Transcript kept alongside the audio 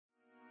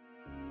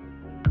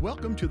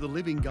Welcome to the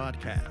Living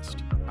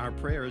Godcast. Our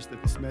prayer is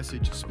that this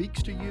message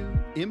speaks to you,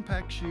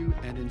 impacts you,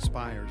 and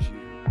inspires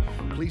you.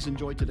 Please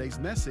enjoy today's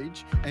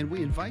message, and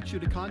we invite you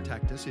to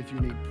contact us if you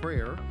need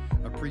prayer,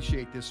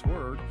 appreciate this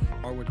word,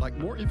 or would like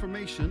more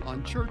information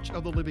on Church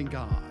of the Living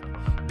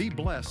God. Be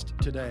blessed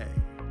today.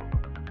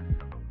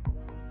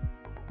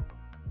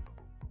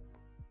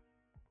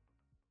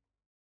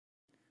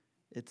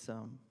 It's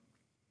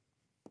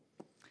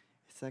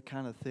that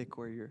kind of thick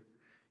where you're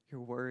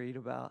worried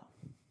about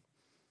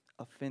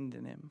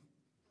offending him,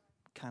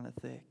 kind of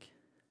thick.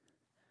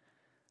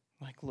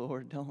 Like,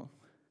 Lord, don't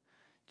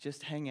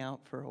just hang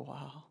out for a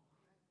while,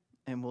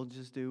 and we'll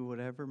just do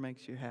whatever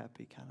makes you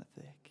happy, kind of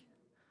thick.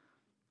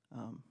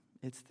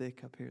 It's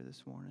thick up here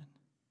this morning,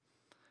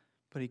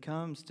 but he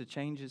comes to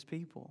change his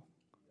people.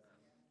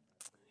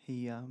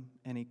 He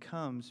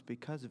comes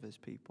because of his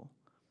people.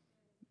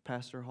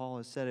 Pastor Hall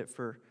has said it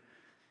for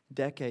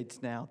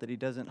decades now that he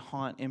doesn't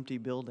haunt empty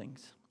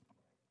buildings.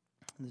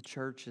 The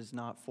church is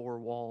not four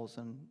walls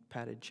and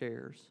padded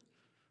chairs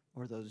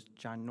or those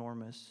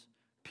ginormous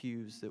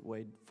pews that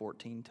weighed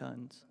 14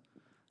 tons.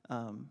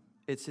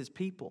 It's his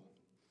people.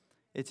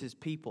 It's his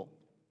people.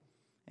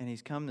 And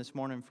he's come this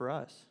morning for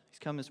us. He's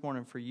come this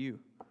morning for you.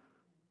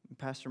 And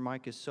Pastor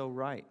Mike is so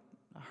right.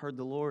 I heard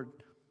the Lord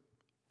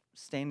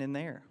standing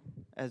there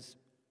as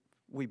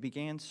we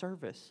began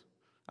service.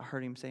 I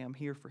heard him say, I'm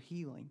here for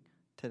healing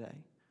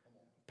today.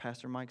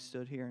 Pastor Mike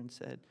stood here and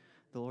said,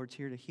 the Lord's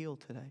here to heal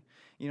today.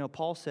 You know,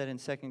 Paul said in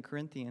 2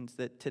 Corinthians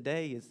that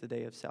today is the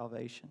day of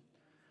salvation.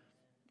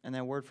 And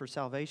that word for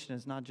salvation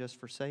is not just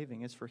for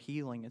saving. It's for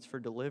healing. It's for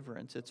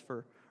deliverance. It's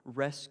for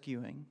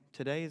rescuing.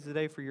 Today is the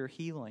day for your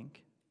healing.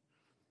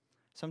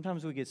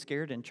 Sometimes we get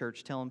scared in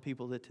church telling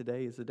people that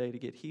today is the day to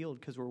get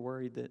healed because we're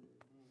worried that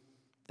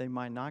they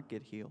might not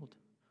get healed.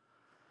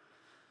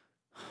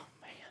 Oh,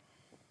 man.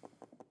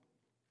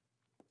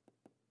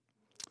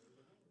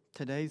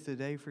 Today's the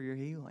day for your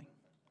healing.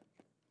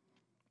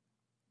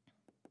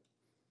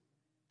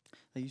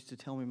 They used to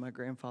tell me my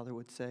grandfather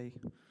would say,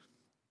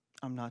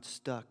 I'm not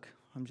stuck,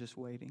 I'm just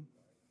waiting.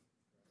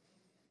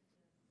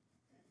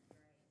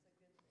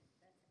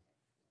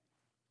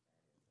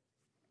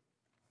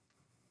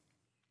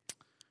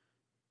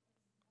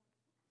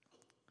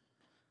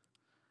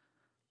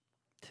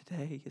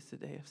 Today is the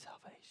day of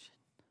salvation.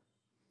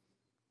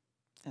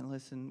 And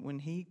listen, when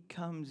he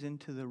comes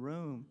into the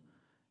room,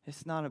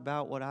 it's not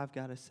about what I've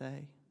got to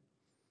say.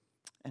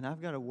 And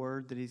I've got a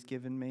word that he's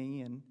given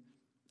me, and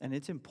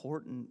it's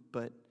important,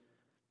 but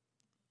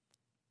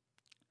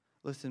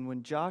listen,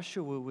 when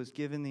Joshua was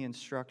given the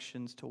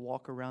instructions to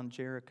walk around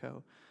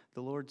Jericho,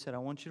 the Lord said, I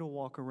want you to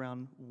walk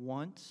around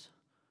once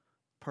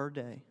per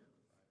day.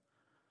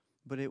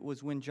 But it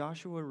was when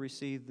Joshua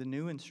received the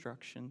new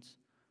instructions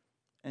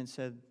and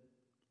said,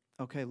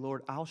 okay,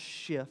 Lord, I'll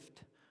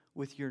shift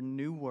with your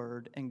new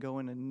word and go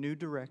in a new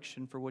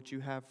direction for what you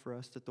have for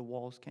us, that the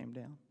walls came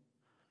down.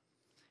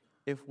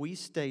 If we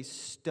stay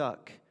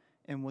stuck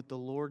in what the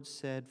Lord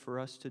said for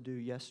us to do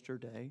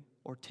yesterday,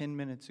 or 10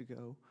 minutes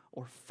ago,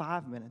 or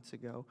 5 minutes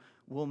ago,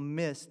 we'll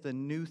miss the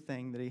new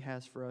thing that he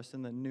has for us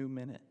in the new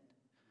minute.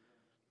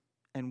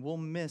 And we'll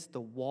miss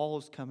the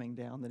walls coming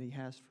down that he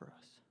has for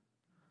us.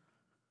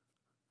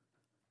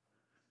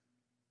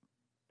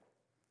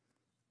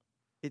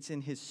 It's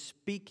in his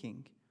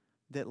speaking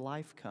that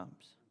life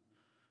comes.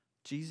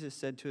 Jesus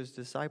said to his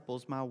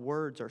disciples, my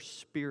words are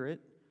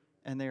spirit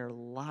and they are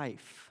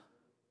life.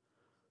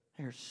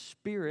 They are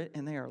spirit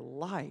and they are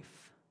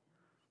life.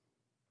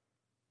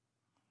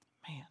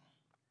 Man,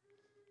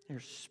 they're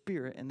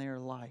spirit and they are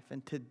life.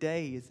 And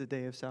today is the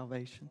day of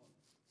salvation.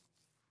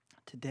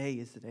 Today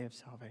is the day of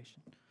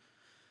salvation.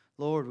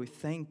 Lord, we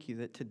thank you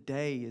that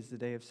today is the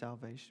day of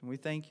salvation. We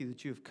thank you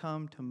that you have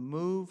come to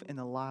move in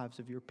the lives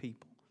of your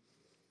people.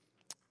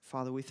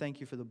 Father, we thank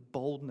you for the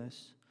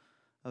boldness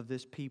of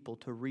this people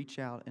to reach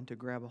out and to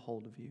grab a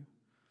hold of you.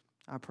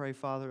 I pray,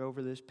 Father,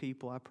 over this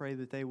people, I pray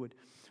that they would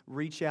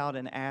reach out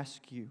and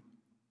ask you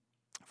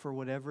for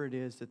whatever it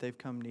is that they've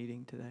come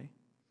needing today.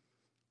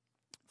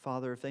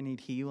 Father, if they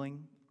need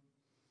healing,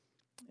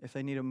 if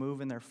they need a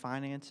move in their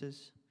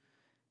finances,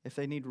 if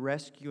they need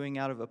rescuing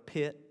out of a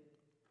pit,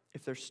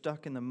 if they're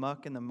stuck in the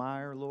muck and the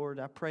mire, Lord,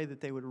 I pray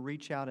that they would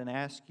reach out and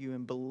ask you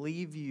and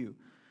believe you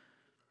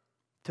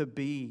to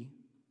be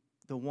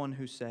the one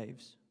who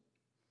saves.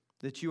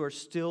 That you are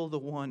still the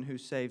one who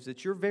saves.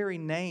 That your very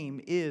name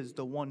is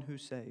the one who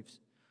saves.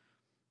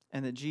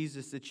 And that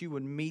Jesus, that you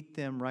would meet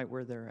them right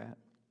where they're at.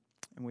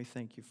 And we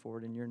thank you for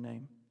it in your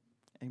name.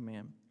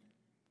 Amen.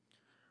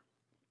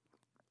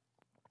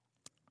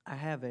 I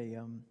have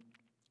a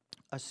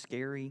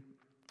scary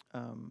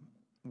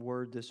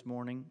word this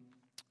morning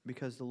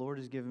because the Lord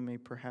has given me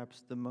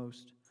perhaps the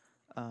most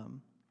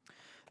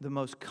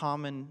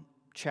common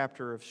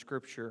chapter of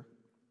Scripture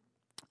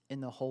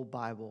in the whole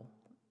Bible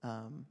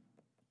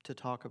to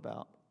talk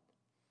about,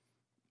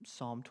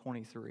 Psalm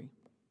 23.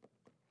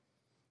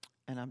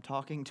 And I'm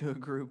talking to a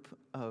group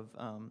of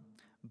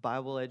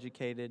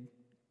Bible-educated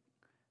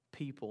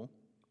people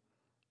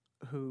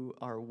who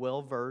are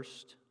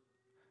well-versed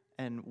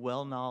and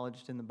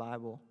well-knowledged in the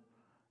Bible.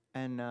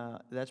 And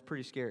that's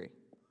pretty scary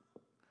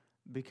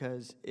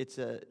because it's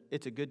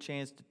a good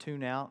chance to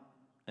tune out,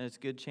 and it's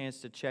a good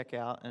chance to check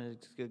out, and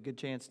it's a good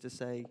chance to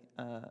say,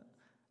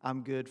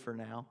 I'm good for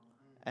now,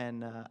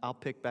 and I'll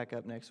pick back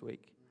up next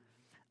week.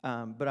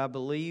 But I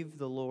believe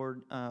the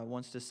Lord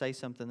wants to say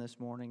something this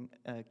morning,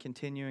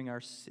 continuing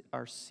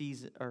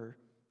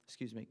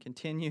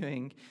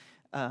continuing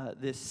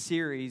this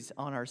series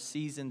on our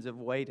seasons of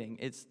waiting.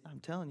 I'm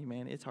telling you,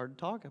 man, it's hard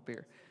to talk up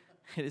here.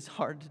 It is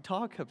hard to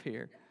talk up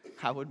here.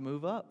 I would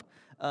move up.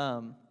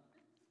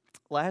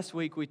 Last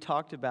week we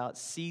talked about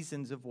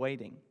seasons of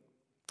waiting.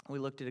 We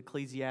looked at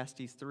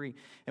Ecclesiastes 3,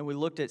 and we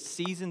looked at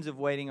seasons of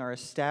waiting are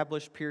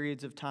established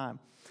periods of time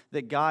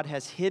that God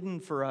has hidden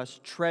for us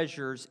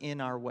treasures in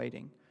our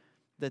waiting,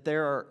 that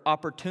there are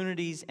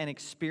opportunities and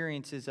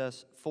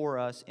experiences for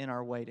us in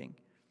our waiting,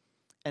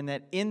 and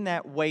that in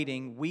that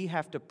waiting we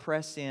have to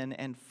press in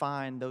and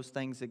find those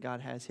things that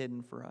God has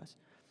hidden for us.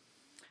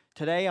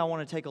 Today I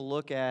want to take a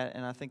look at,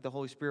 and I think the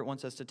Holy Spirit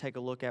wants us to take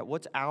a look at,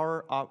 what's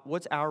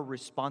our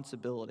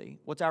responsibility?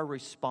 What's our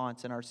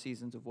response in our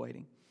seasons of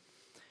waiting?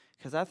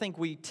 Because I think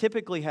we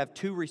typically have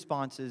two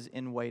responses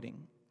in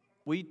waiting.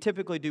 We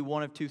typically do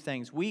one of two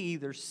things. We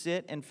either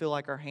sit and feel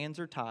like our hands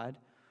are tied,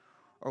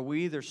 or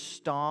we either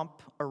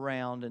stomp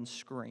around and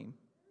scream.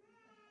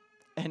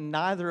 And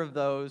neither of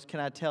those, can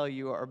I tell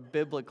you, are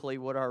biblically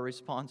what our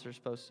response are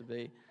supposed to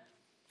be.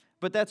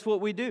 But that's what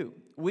we do.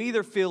 We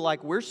either feel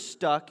like we're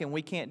stuck and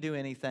we can't do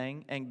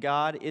anything, and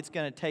God, it's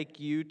going to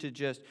take you to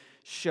just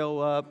show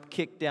up,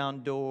 kick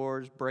down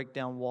doors, break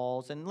down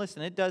walls. And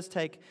listen, it does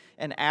take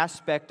an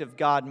aspect of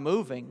God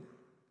moving.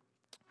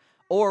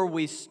 Or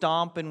we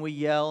stomp and we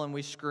yell and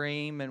we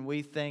scream and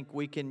we think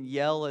we can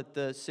yell at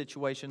the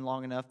situation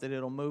long enough that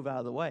it'll move out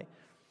of the way.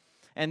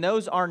 And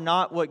those are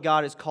not what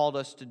God has called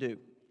us to do.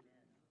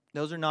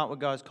 Those are not what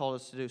God has called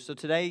us to do. So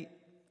today,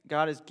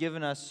 God has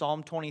given us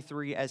Psalm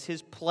 23 as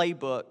His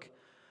playbook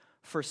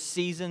for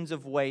seasons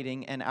of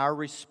waiting and our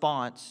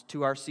response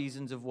to our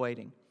seasons of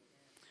waiting.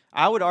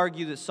 I would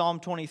argue that Psalm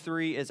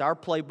 23 is our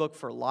playbook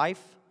for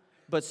life,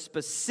 but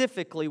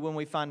specifically when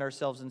we find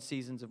ourselves in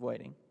seasons of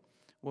waiting.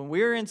 When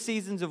we're in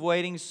seasons of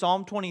waiting,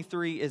 Psalm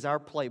 23 is our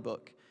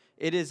playbook.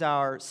 It is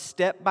our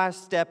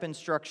step-by-step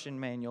instruction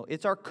manual.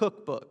 It's our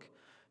cookbook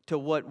to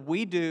what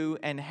we do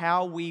and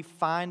how we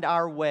find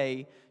our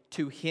way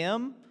to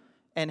Him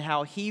and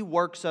how He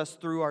works us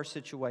through our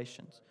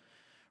situations.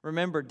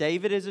 Remember,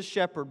 David is a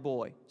shepherd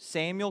boy.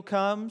 Samuel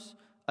comes,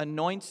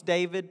 anoints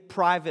David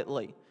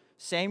privately.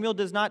 Samuel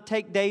does not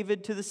take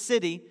David to the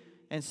city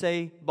and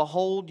say,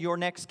 "Behold your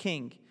next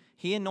king."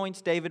 He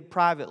anoints David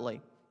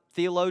privately.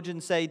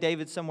 Theologians say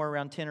David's somewhere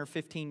around 10 or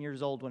 15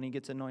 years old when he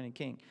gets anointed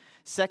king.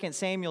 2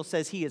 Samuel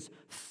says he is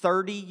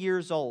 30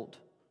 years old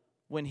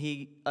when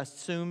he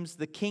assumes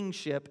the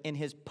kingship in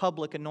his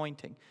public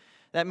anointing.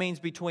 That means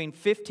between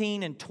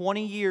 15 and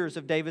 20 years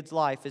of David's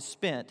life is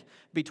spent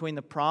between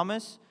the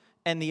promise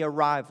and the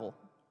arrival.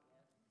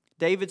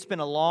 David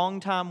spent a long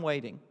time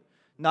waiting.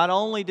 Not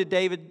only did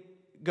David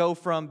go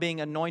from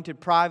being anointed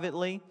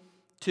privately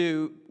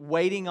to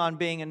waiting on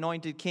being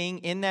anointed king,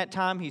 in that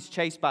time he's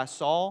chased by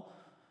Saul.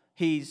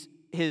 His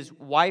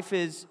wife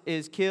is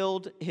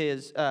killed.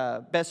 His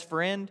best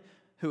friend,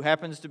 who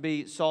happens to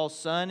be Saul's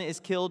son, is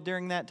killed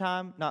during that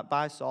time. Not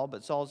by Saul,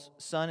 but Saul's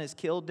son is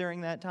killed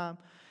during that time.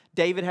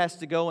 David has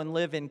to go and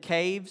live in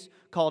caves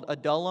called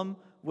Adullam,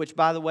 which,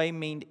 by the way,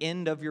 mean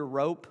end of your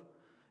rope.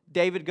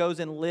 David goes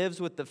and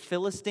lives with the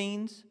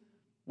Philistines,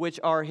 which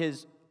are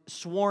his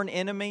sworn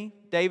enemy.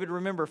 David,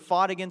 remember,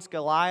 fought against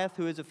Goliath,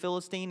 who is a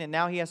Philistine, and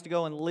now he has to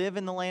go and live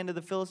in the land of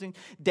the Philistines.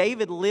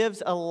 David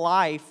lives a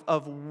life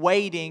of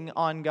waiting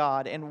on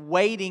God and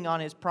waiting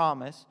on His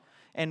promise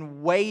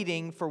and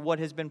waiting for what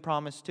has been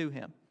promised to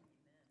him.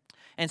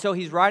 And so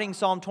he's writing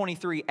Psalm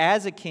 23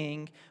 as a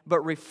king, but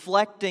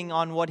reflecting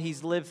on what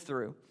he's lived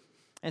through.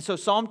 And so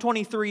Psalm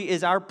 23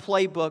 is our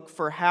playbook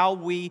for how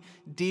we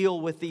deal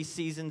with these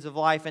seasons of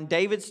life. And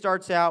David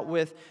starts out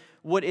with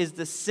what is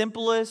the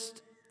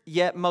simplest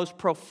yet most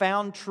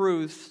profound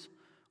truths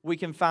we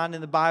can find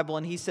in the Bible.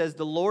 And he says,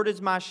 "The Lord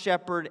is my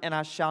shepherd, and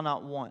I shall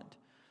not want."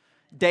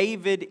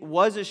 David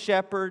was a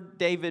shepherd.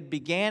 David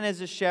began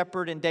as a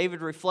shepherd, and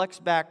David reflects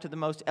back to the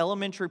most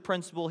elementary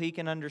principle he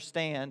can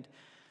understand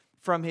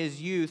from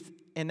his youth,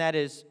 and that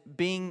is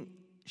being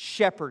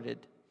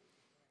shepherded.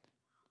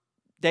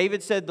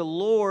 David said, "The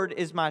Lord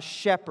is my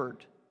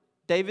shepherd."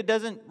 David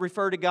doesn't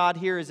refer to God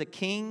here as a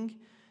king.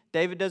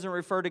 David doesn't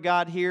refer to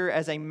God here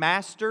as a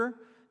master.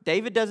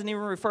 David doesn't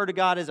even refer to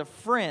God as a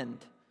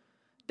friend.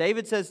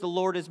 David says, "The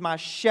Lord is my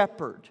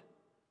shepherd."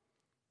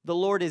 The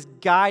Lord is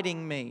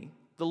guiding me.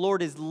 The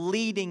Lord is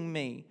leading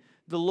me.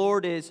 The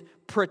Lord is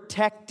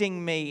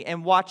protecting me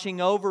and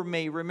watching over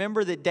me.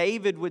 Remember that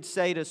David would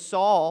say to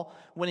Saul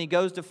when he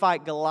goes to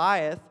fight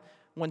Goliath,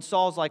 when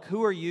Saul's like,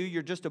 "Who are you?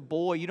 You're just a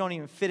boy. You don't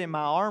even fit in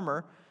my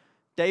armor."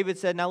 David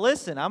said, "Now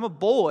listen, I'm a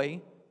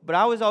boy, but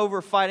I was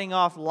over fighting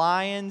off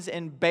lions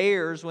and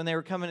bears when they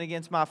were coming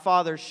against my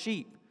father's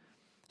sheep."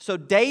 So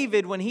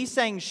David, when he's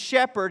saying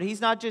shepherd, he's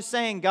not just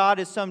saying God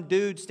is some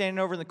dude standing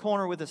over in the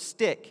corner with a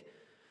stick.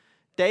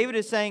 David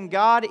is saying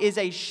God is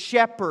a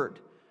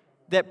shepherd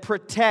that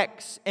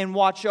protects and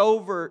watches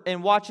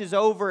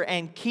over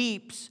and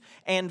keeps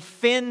and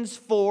fends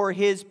for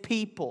His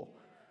people.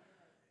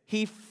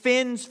 He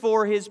fends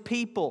for His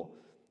people.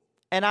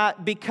 And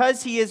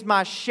because He is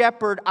my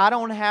shepherd, I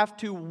don't have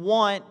to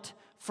want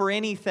for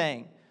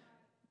anything.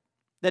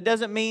 That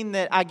doesn't mean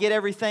that I get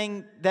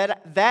everything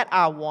that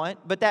I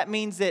want, but that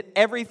means that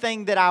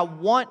everything that I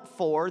want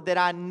for, that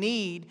I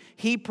need,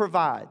 He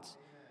provides.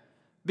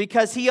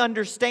 Because He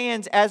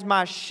understands as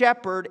my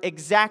shepherd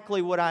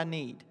exactly what I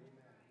need.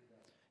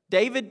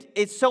 David,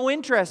 it's so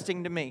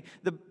interesting to me.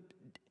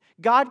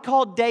 God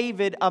called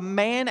David a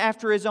man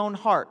after His own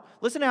heart.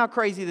 Listen to how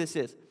crazy this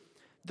is.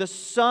 The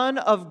Son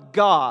of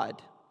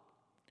God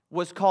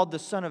was called the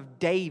Son of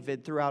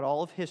David throughout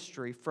all of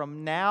history,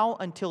 from now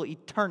until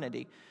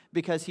eternity,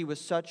 because he was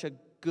such a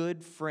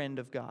good friend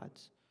of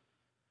God's.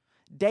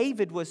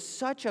 David was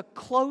such a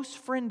close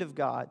friend of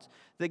God's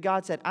that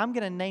God said, I'm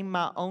going to name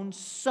my own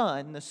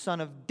son, the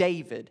son of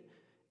David,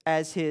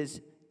 as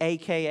his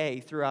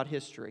AKA throughout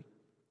history.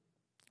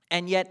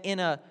 And yet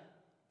in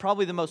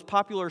probably the most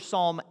popular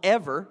psalm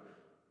ever,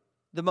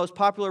 the most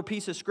popular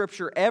piece of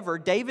scripture ever,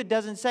 David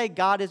doesn't say,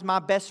 God is my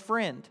best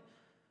friend.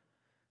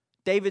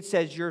 David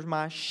says, you're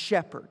my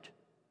shepherd.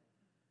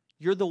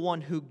 You're the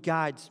one who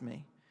guides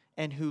me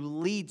and who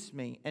leads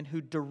me and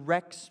who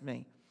directs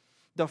me.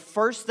 The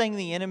first thing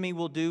the enemy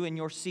will do in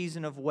your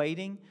season of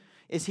waiting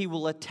is he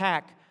will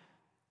attack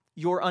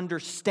your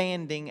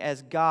understanding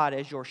as God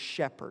as your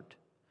shepherd.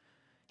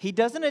 He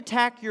doesn't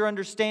attack your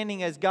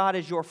understanding as God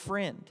as your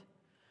friend.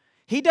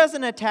 He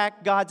doesn't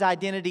attack God's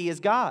identity as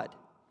God.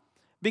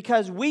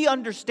 Because we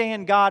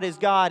understand God as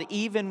God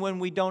even when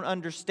we don't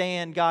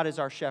understand God as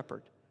our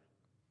shepherd.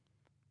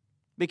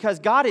 Because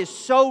God is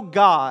so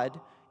God,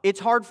 it's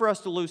hard for us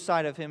to lose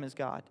sight of Him as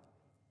God.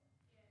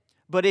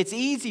 But it's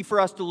easy for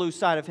us to lose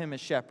sight of Him as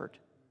shepherd.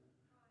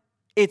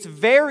 It's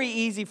very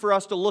easy for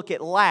us to look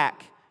at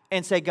lack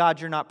and say,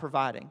 God, you're not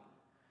providing.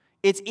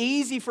 It's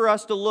easy for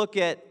us to look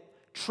at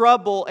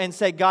trouble and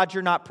say, God,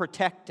 you're not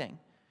protecting.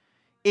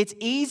 It's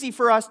easy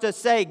for us to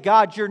say,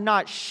 God, you're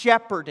not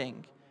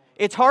shepherding.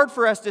 It's hard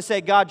for us to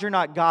say, God, you're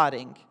not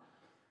guiding.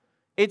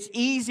 It's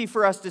easy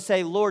for us to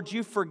say, Lord,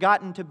 you've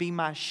forgotten to be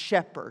my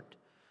shepherd.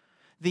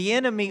 The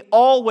enemy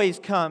always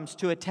comes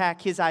to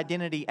attack His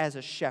identity as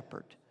a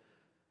shepherd.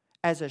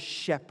 As a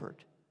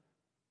shepherd.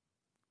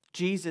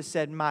 Jesus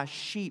said, my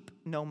sheep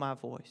know my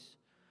voice.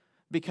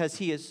 Because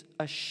He is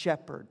a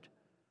shepherd.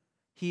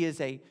 He is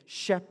a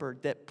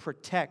shepherd that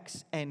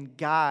protects and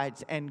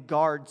guides and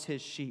guards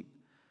His sheep.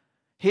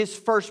 His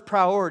first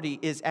priority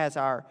is as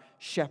our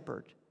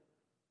shepherd.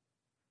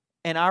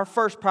 And our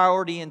first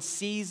priority in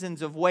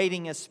seasons of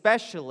waiting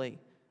especially,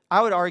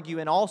 I would argue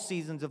in all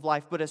seasons of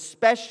life, but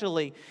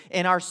especially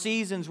in our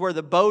seasons where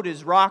the boat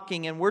is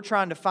rocking and we're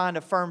trying to find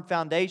a firm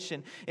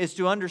foundation, is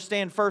to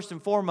understand first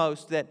and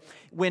foremost that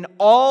when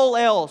all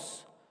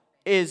else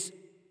is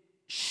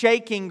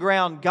shaking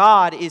ground,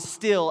 God is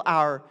still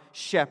our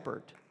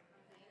shepherd.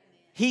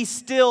 He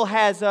still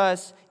has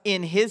us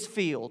in His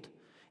field.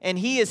 And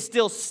He is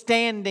still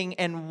standing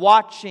and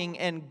watching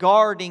and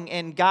guarding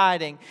and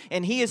guiding.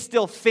 And He is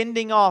still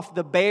fending off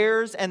the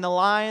bears and the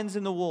lions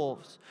and the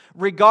wolves.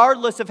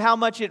 Regardless of how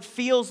much it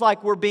feels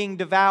like we're being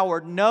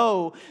devoured,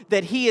 know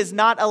that He has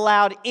not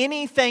allowed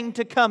anything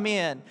to come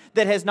in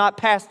that has not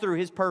passed through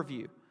His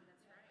purview.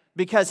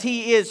 Because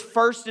He is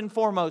first and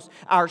foremost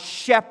our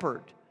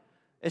shepherd,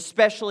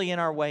 especially in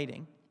our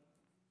waiting.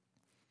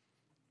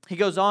 He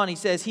goes on, he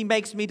says, He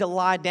makes me to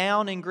lie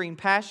down in green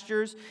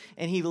pastures,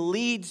 and He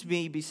leads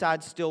me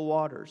beside still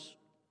waters.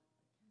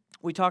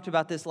 We talked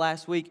about this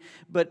last week,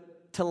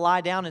 but to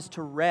lie down is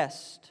to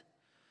rest.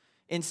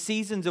 In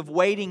seasons of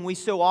waiting, we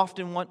so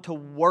often want to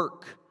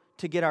work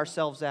to get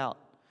ourselves out.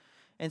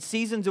 In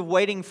seasons of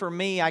waiting for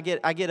me, I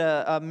get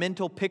a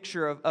mental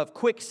picture of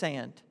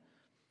quicksand.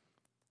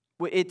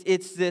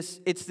 It's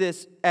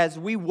this, as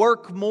we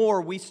work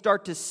more, we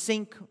start to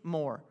sink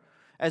more.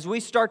 As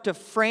we start to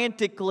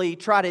frantically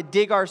try to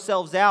dig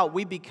ourselves out,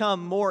 we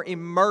become more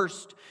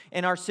immersed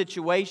in our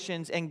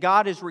situations, and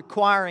God is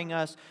requiring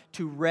us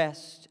to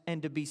rest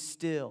and to be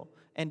still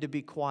and to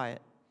be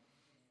quiet.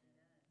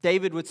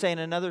 David would say in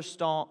another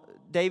psalm,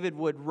 David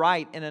would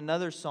write in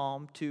another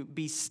psalm to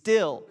be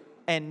still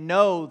and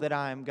know that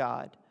I am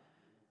God.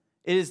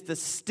 It is the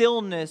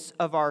stillness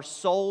of our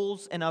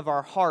souls and of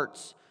our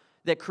hearts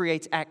that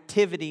creates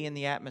activity in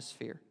the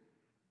atmosphere.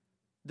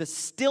 The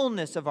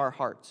stillness of our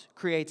hearts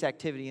creates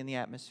activity in the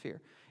atmosphere.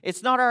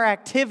 It's not our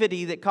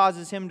activity that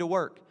causes Him to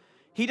work.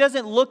 He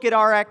doesn't look at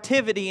our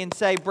activity and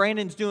say,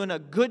 Brandon's doing a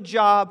good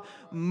job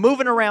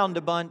moving around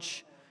a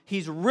bunch.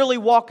 He's really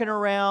walking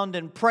around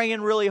and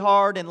praying really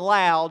hard and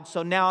loud,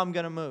 so now I'm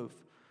going to move.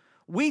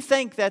 We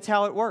think that's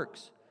how it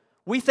works.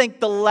 We think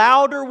the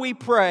louder we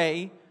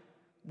pray,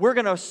 we're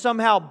going to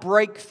somehow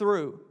break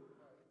through.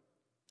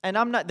 And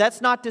that's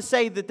not to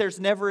say that there's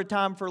never a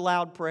time for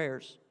loud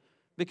prayers.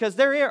 Because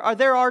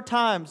there are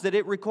times that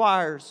it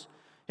requires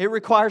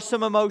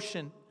some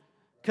emotion,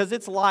 because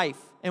it's life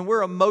and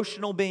we're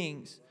emotional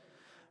beings.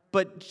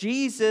 But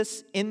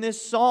Jesus in this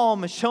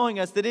psalm is showing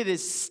us that it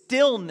is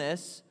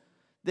stillness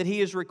that He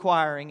is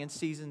requiring in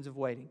seasons of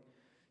waiting.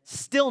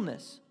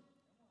 Stillness.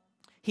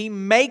 He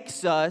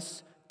makes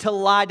us to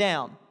lie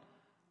down.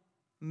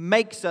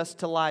 Makes us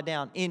to lie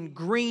down in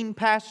green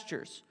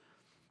pastures.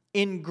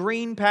 In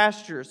green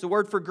pastures. The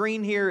word for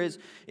green here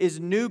is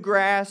new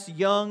grass,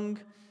 young.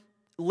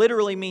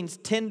 Literally means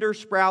tender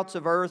sprouts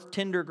of earth,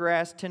 tender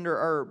grass, tender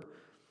herb.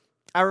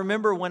 I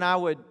remember when I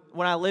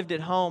lived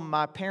at home,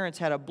 my parents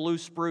had a blue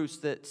spruce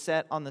that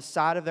sat on the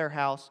side of their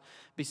house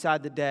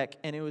beside the deck,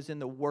 and it was in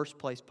the worst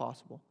place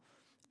possible.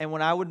 And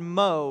when I would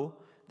mow,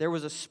 there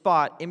was a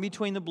spot in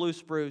between the blue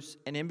spruce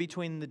and in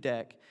between the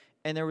deck,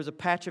 and there was a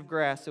patch of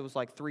grass that was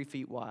like 3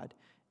 feet wide,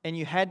 and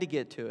you had to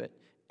get to it,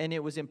 and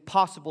it was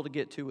impossible to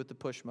get to with the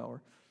push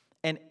mower.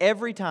 And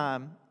every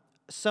time,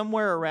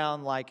 somewhere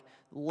around like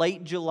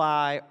late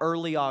July,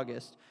 early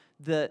August,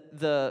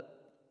 the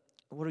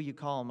what do you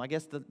call them? I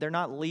guess they're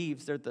not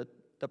leaves, they're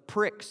the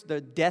pricks, the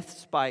death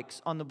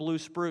spikes on the blue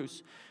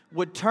spruce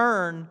would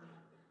turn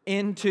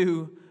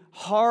into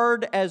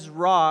hard as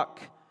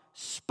rock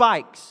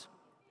spikes.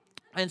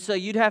 And so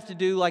you'd have to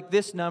do like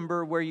this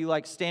number where you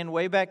like stand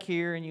way back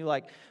here and you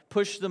like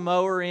push the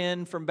mower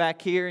in from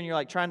back here and you're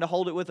like trying to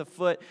hold it with a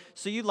foot.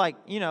 So you like,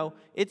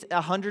 it's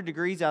 100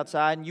 degrees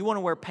outside and you want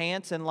to wear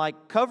pants and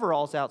like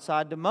coveralls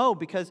outside to mow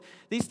because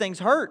these things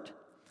hurt.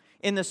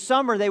 In the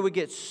summer, they would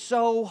get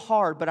so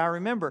hard. But I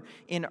remember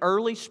in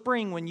early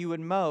spring when you would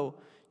mow,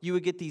 you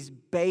would get these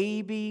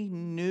baby,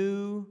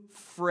 new,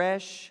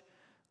 fresh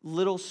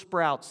little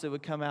sprouts that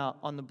would come out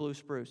on the blue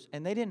spruce.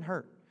 And they didn't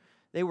hurt.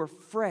 They were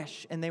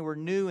fresh and they were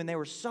new and they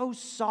were so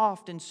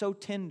soft and so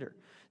tender.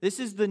 This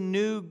is the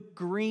new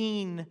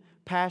green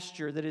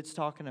pasture that it's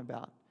talking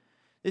about.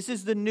 This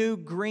is the new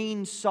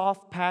green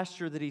soft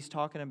pasture that He's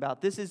talking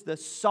about. This is the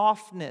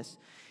softness.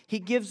 He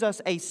gives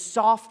us a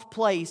soft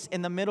place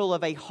in the middle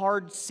of a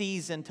hard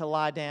season to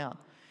lie down.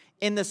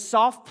 In the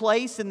soft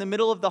place in the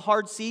middle of the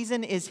hard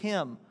season is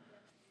Him.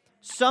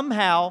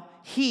 Somehow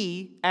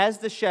He, as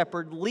the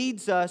shepherd,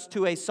 leads us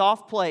to a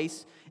soft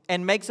place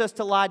and makes us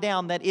to lie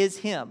down that is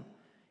Him.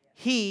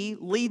 He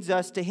leads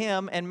us to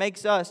Him and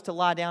makes us to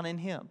lie down in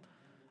Him.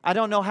 I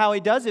don't know how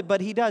He does it,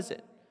 but He does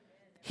it.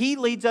 He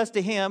leads us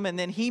to Him and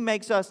then He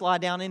makes us lie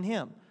down in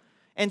Him.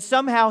 And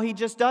somehow He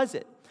just does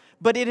it.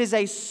 But it is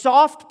a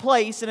soft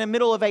place in the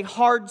middle of a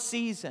hard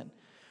season.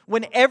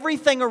 When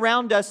everything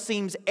around us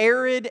seems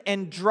arid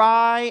and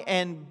dry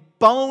and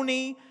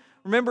bony.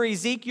 Remember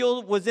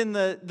Ezekiel was in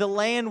the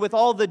land with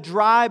all the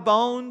dry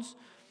bones.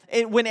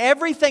 When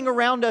everything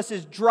around us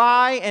is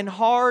dry and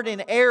hard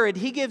and arid,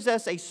 He gives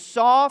us a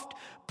soft,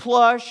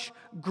 plush,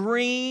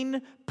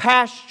 green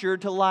pasture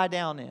to lie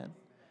down in.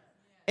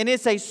 And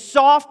it's a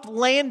soft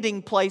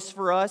landing place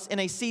for us in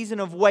a season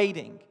of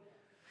waiting.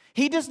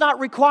 He does not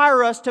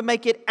require us to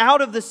make it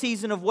out of the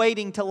season of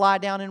waiting to lie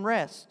down and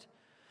rest.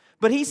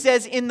 But He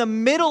says, in the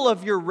middle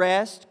of your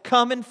rest,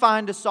 come and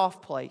find a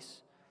soft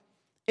place.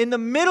 In the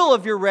middle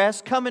of your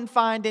rest, come and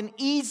find an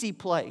easy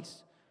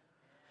place.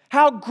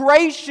 How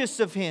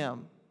gracious of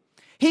Him.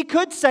 He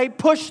could say,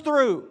 push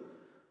through.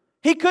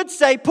 He could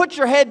say, put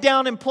your head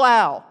down and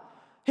plow.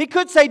 He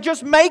could say,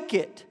 just make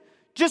it.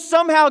 Just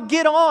somehow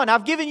get on.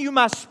 I've given you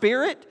my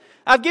Spirit.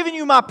 I've given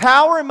you my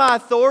power and my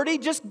authority.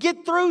 Just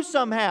get through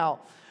somehow.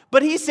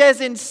 But He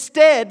says,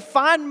 instead,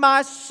 find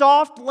my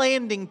soft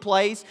landing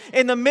place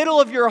in the middle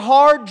of your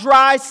hard,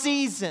 dry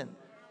season.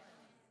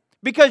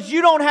 Because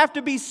you don't have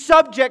to be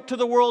subject to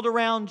the world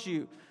around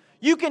you.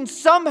 You can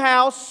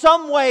somehow,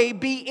 some way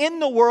be in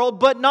the world,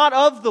 but not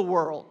of the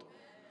world.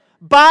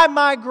 By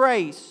my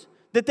grace,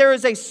 that there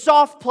is a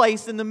soft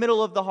place in the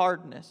middle of the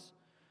hardness.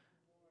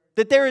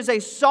 That there is a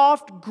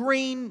soft,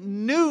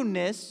 green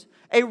newness,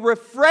 a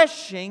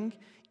refreshing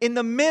in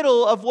the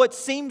middle of what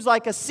seems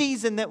like a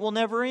season that will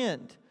never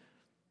end.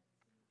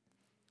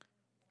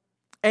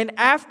 And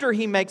after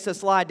He makes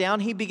us lie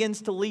down, He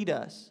begins to lead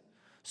us.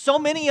 So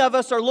many of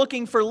us are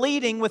looking for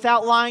leading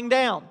without lying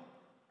down.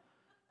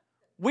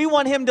 We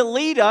want Him to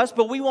lead us,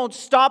 but we won't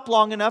stop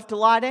long enough to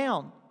lie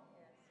down.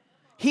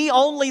 He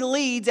only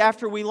leads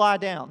after we lie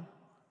down.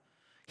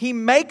 He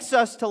makes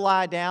us to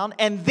lie down,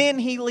 and then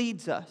He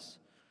leads us.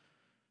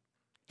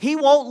 He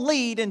won't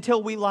lead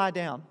until we lie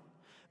down.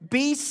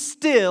 Be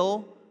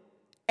still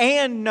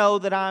and know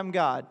that I am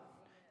God.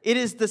 It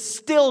is the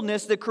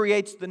stillness that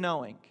creates the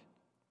knowing.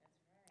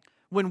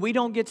 When we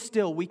don't get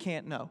still, we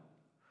can't know.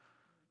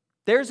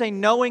 There's a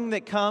knowing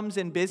that comes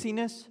in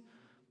busyness,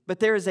 but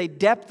there is a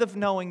depth of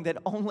knowing that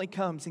only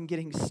comes in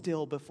getting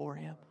still before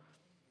Him.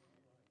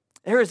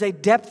 There is a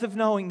depth of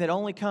knowing that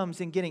only comes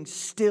in getting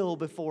still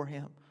before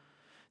Him.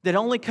 That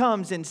only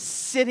comes in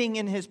sitting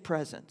in His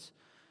presence.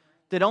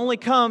 That only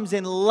comes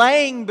in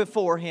laying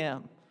before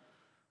Him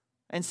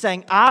and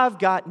saying, I've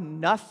got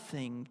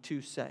nothing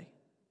to say.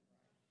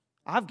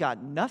 I've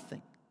got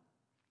nothing.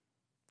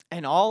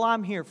 And all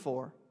I'm here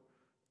for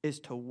is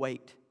to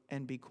wait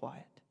and be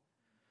quiet.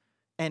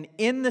 And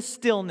in the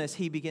stillness,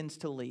 He begins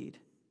to lead.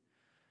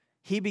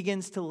 He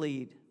begins to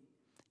lead.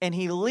 And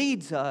He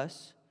leads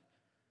us.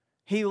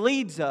 He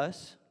leads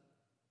us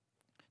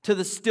to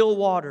the still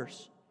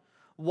waters.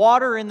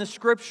 Water in the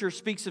Scripture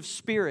speaks of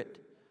spirit.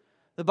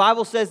 The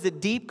Bible says that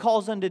deep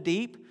calls unto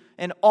deep,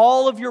 and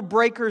all of your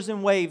breakers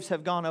and waves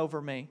have gone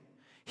over me.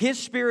 His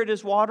Spirit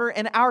is water,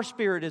 and our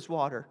spirit is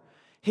water.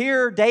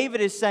 Here,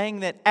 David is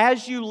saying that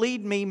as you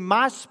lead me,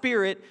 my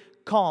spirit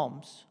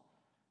calms.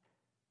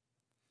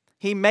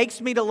 He makes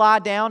me to lie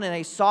down in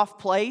a soft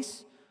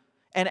place,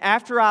 and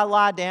after I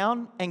lie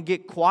down and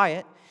get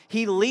quiet,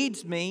 He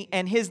leads me,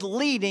 and His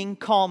leading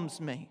calms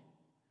me.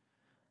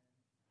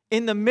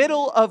 In the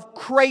middle of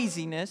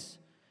craziness,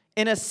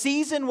 in a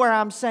season where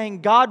I'm saying,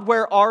 God,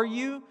 where are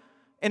you?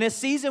 In a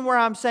season where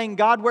I'm saying,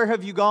 God, where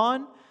have you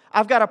gone?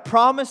 I've got a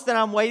promise that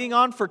I'm waiting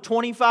on for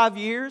 25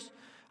 years.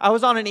 I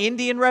was on an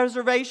Indian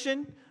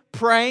reservation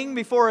praying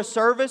before a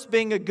service,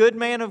 being a good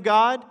man of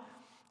God,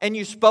 and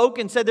you spoke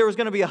and said there was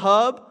going to be a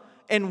hub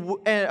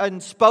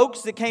and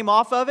spokes that came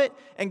off of it,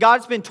 and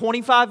God's been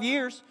 25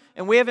 years,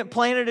 and we haven't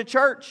planted a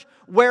church.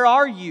 Where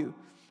are you?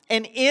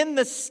 And in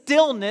the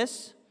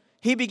stillness,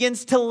 He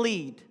begins to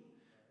lead.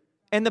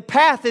 And the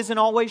path isn't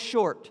always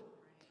short.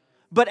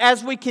 But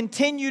as we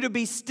continue to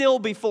be still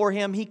before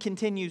Him, He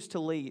continues to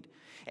lead.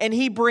 And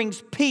He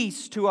brings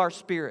peace to our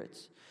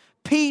spirits,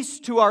 peace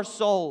to our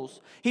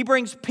souls. He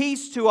brings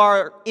peace to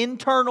our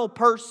internal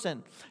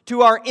person,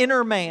 to our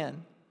inner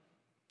man.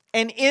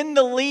 And in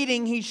the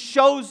leading, He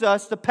shows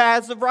us the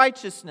paths of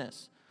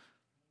righteousness.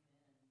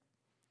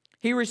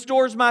 He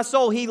restores my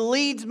soul. He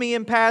leads me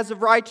in paths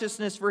of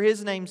righteousness for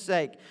His name's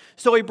sake.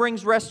 So He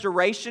brings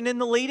restoration in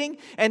the leading,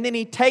 and then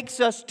He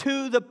takes us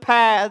to the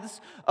paths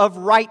of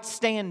right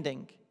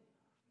standing.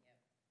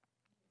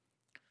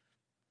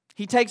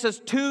 He takes us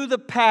to the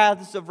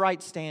paths of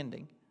right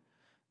standing.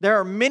 There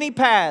are many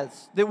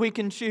paths that we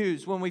can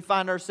choose when we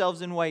find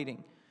ourselves in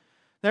waiting.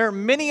 There are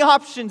many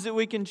options that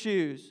we can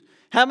choose.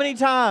 How many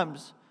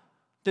times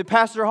did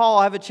Pastor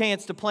Hall have a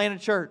chance to plant a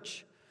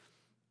church?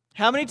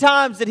 How many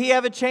times did he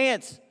have a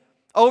chance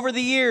over the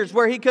years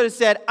where he could have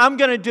said, I'm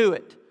going to do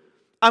it.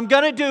 I'm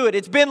going to do it.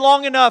 It's been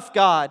long enough,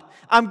 God.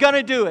 I'm going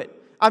to do it.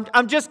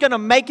 I'm just going to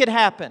make it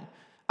happen.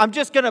 I'm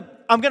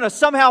going to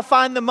somehow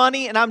find the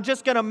money and I'm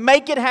just going to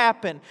make it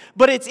happen.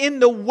 But it's in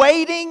the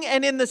waiting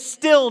and in the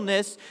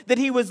stillness that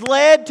he was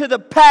led to the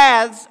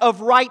paths of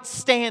right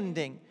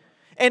standing.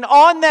 And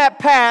on that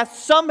path,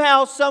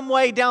 somehow, some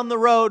way down the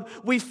road,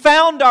 we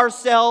found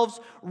ourselves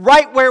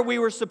right where we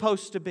were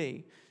supposed to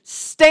be.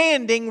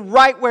 Standing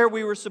right where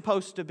we were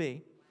supposed to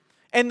be.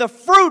 And the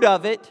fruit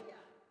of it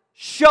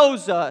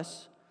shows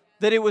us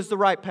that it was the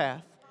right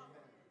path.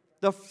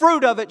 The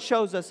fruit of it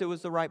shows us it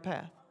was the right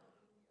path.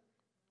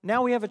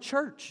 Now we have a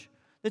church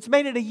that's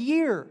made it a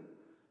year.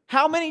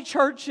 How many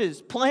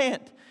churches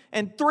plant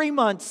and 3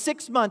 months,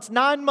 6 months,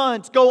 9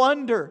 months go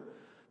under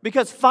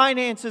because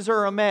finances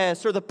are a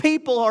mess, or the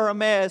people are a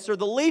mess, or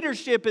the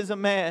leadership is a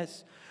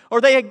mess,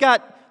 or they had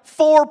got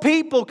 4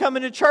 people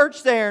coming to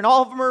church there and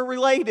all of them are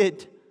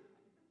related.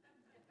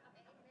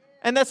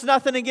 And that's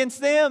nothing against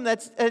them.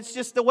 That's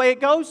just the way it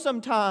goes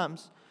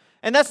sometimes.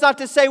 And that's not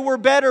to say we're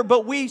better,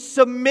 but we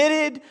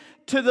submitted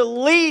to the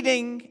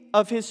leading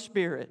of His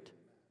Spirit.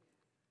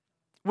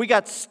 We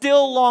got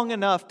still long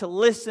enough to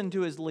listen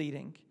to His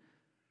leading.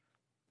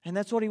 And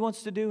that's what He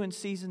wants to do in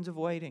seasons of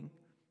waiting.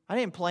 I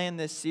didn't plan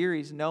this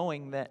series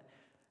knowing that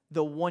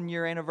the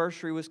 1-year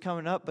anniversary was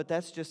coming up, but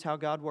that's just how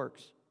God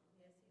works.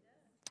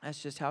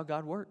 That's just how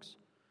God works.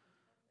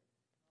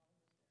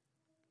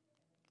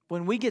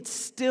 When we get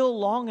still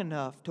long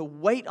enough to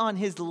wait on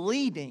His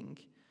leading,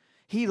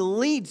 He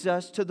leads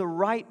us to the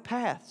right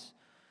paths,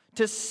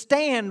 to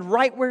stand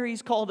right where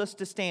He's called us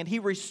to stand. He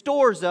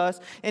restores us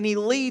and He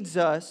leads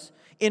us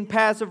in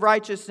paths of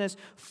righteousness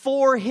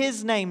for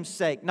His name's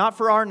sake, not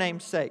for our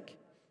name's sake.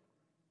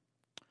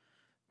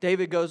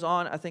 David goes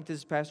on, I think this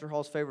is Pastor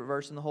Hall's favorite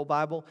verse in the whole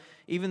Bible.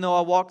 Even though I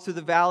walk through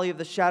the valley of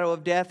the shadow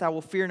of death, I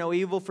will fear no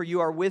evil, for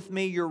you are with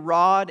me. Your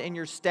rod and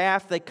your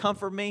staff, they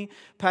comfort me.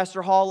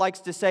 Pastor Hall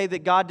likes to say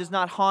that God does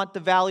not haunt the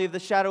valley of the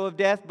shadow of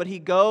death, but He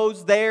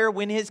goes there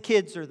when His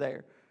kids are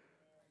there.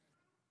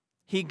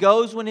 He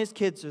goes when His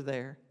kids are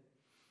there.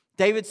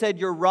 David said,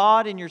 your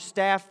rod and your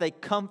staff, they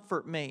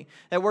comfort me.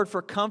 That word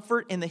for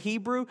comfort in the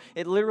Hebrew,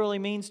 it literally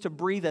means to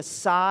breathe a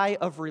sigh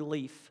of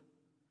relief.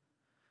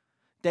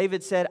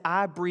 David said,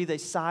 I breathe a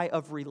sigh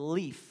of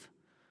relief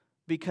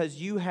because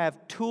you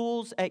have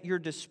tools at your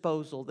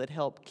disposal that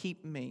help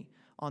keep me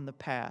on the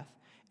path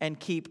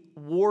and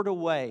ward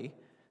away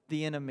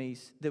the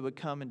enemies that would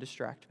come and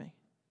distract me.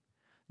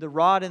 The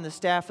rod and the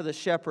staff of the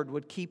shepherd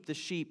would keep the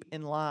sheep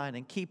in line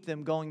and keep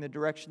them going the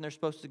direction they're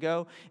supposed to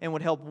go and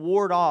would help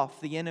ward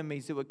off the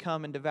enemies that would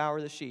come and devour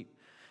the sheep.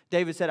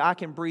 David said, I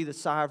can breathe a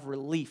sigh of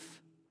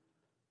relief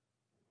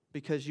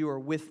because you are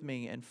with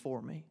me and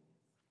for me.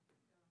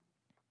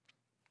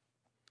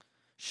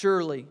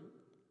 Surely,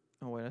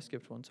 I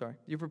skipped one, sorry.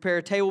 You prepare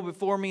a table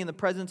before me in the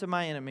presence of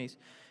my enemies.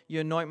 You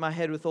anoint my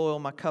head with oil,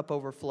 my cup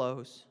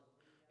overflows.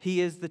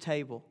 He is the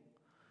table.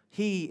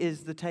 He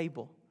is the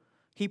table.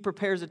 He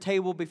prepares a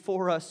table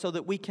before us so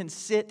that we can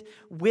sit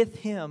with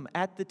Him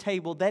at the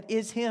table. That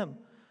is Him.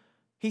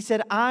 He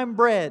said, I'm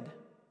bread.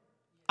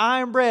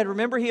 I am bread.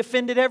 Remember, He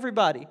offended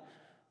everybody.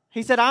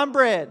 He said, I'm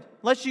bread.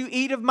 Unless you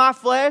eat of my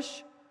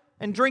flesh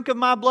and drink of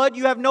my blood,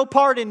 you have no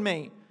part in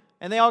me.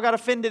 And they all got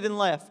offended and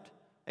left,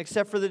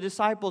 except for the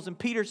disciples. And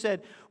Peter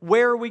said,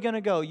 where are we going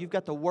to go? You've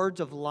got the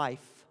words of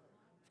life.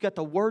 You've got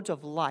the words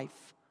of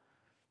life.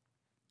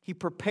 He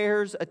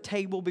prepares a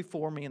table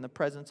before me in the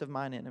presence of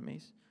mine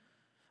enemies.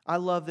 I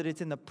love that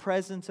it's in the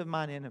presence of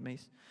mine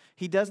enemies.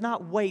 He does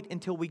not wait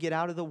until we get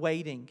out of the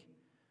waiting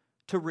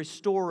to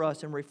restore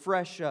us and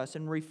refresh us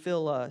and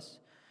refill us.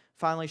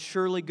 Finally,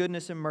 surely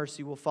goodness and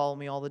mercy will follow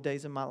me all the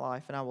days of my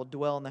life, and I will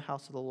dwell in the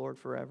house of the Lord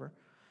forever.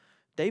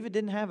 David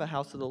didn't have a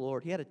house of the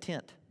Lord. He had a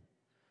tent.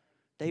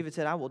 David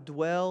said, I will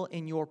dwell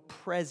in your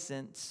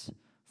presence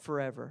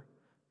forever,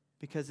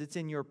 because it's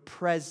in your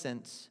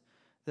presence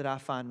that I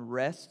find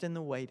rest in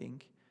the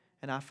waiting,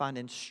 and I find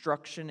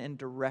instruction and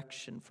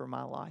direction for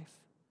my life.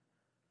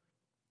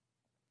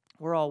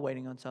 We're all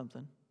waiting on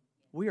something.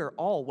 We are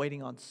all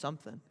waiting on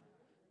something.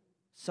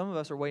 Some of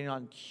us are waiting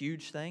on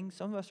huge things.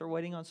 Some of us are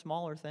waiting on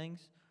smaller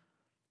things.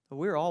 But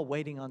we're all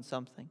waiting on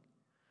something.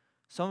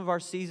 Some of our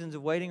seasons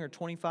of waiting are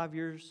 25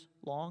 years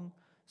long.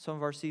 Some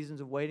of our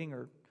seasons of waiting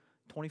are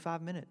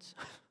 25 minutes.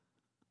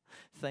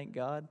 Thank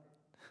God.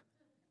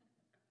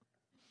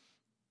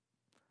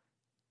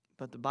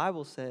 But the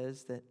Bible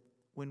says that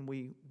when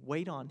we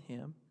wait on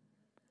Him,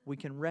 we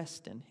can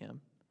rest in Him,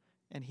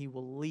 and He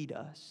will lead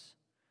us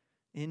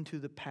into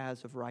the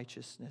paths of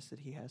righteousness that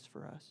He has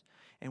for us.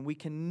 And we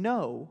can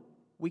know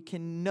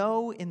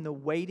in the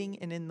waiting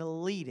and in the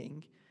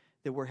leading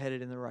that we're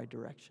headed in the right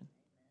direction.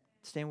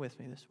 Stand with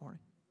me this morning.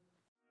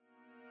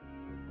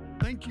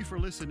 Thank you for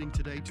listening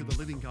today to the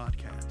Living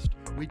Godcast.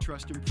 We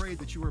trust and pray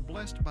that you are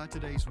blessed by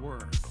today's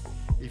word.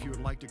 If you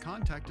would like to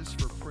contact us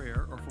for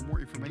prayer or for more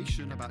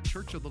information about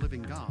Church of the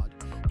Living God,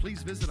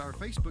 please visit our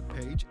Facebook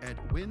page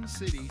at Win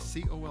City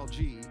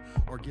COLG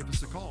or give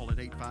us a call at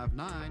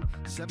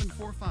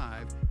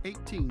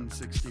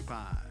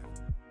 859-745-1865.